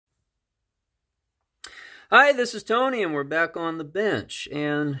Hi, this is Tony, and we're back on the bench.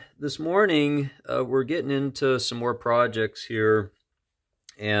 And this morning, we're getting into some more projects here.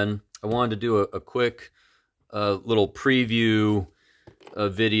 And I wanted to do a quick little preview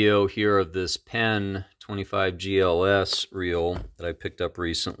video here of this Penn 25 GLS reel that I picked up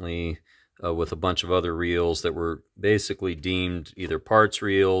recently with a bunch of other reels that were basically deemed either parts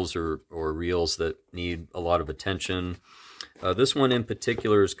reels or reels that need a lot of attention. This one in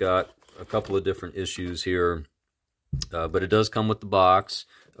particular has got a couple of different issues here, but it does come with the box,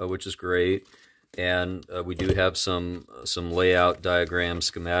 which is great, and we do have some layout diagram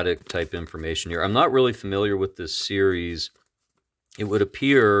schematic type information here. I'm not really familiar with this series. It would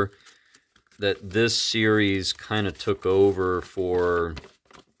appear that this series kind of took over for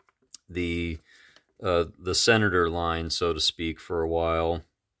the Senator line, so to speak, for a while,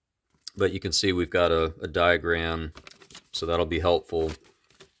 but you can see we've got a diagram, so that'll be helpful.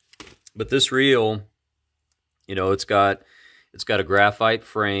 But this reel, you know, it's got a graphite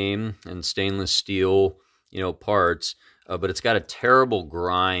frame and stainless steel, you know, parts, but it's got a terrible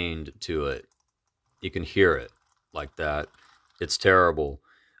grind to it. You can hear it like that. It's terrible.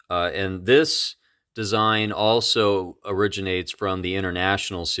 And this design also originates from the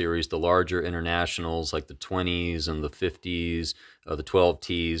international series, the larger internationals like the 20s and the 50s, the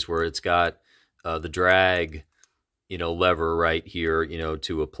 12Ts, where it's got the drag, you know, lever right here, you know,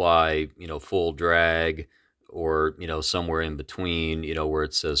 to apply, you know, full drag, or, you know, somewhere in between, you know, where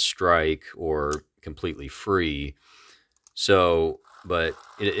it says strike or completely free. So, but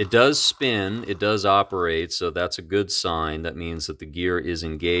it does spin, it does operate, so that's a good sign. That means that the gear is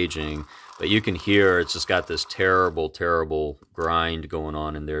engaging, but you can hear it's just got this terrible, terrible grind going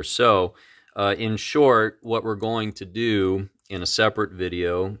on in there. So, in short, what we're going to do in a separate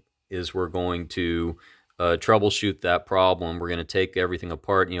video is we're going to troubleshoot that problem. We're going to take everything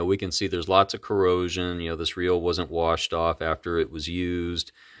apart. You know, we can see there's lots of corrosion. You know, this reel wasn't washed off after it was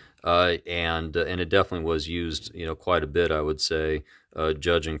used, and it definitely was used, you know, quite a bit, I would say,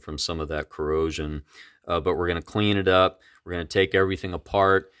 judging from some of that corrosion. But we're going to clean it up. We're going to take everything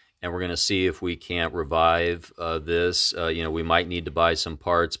apart, and we're going to see if we can't revive this. You know, we might need to buy some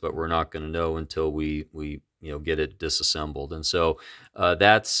parts, but we're not going to know until we you know, get it disassembled. And so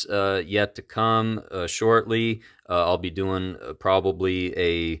that's yet to come shortly. I'll be doing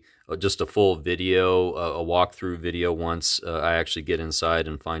probably just a full video, a walkthrough video, once I actually get inside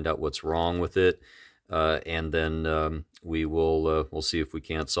and find out what's wrong with it. And then we'll see if we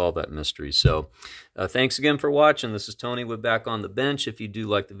can't solve that mystery. So thanks again for watching. This is Tony with Back on the Bench. If you do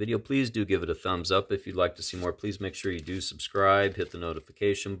like the video, please do give it a thumbs up. If you'd like to see more, please make sure you do subscribe, hit the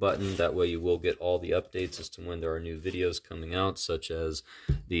notification button. That way you will get all the updates as to when there are new videos coming out, such as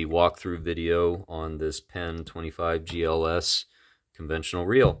the walkthrough video on this Penn 25 GLS conventional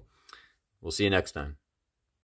reel. We'll see you next time.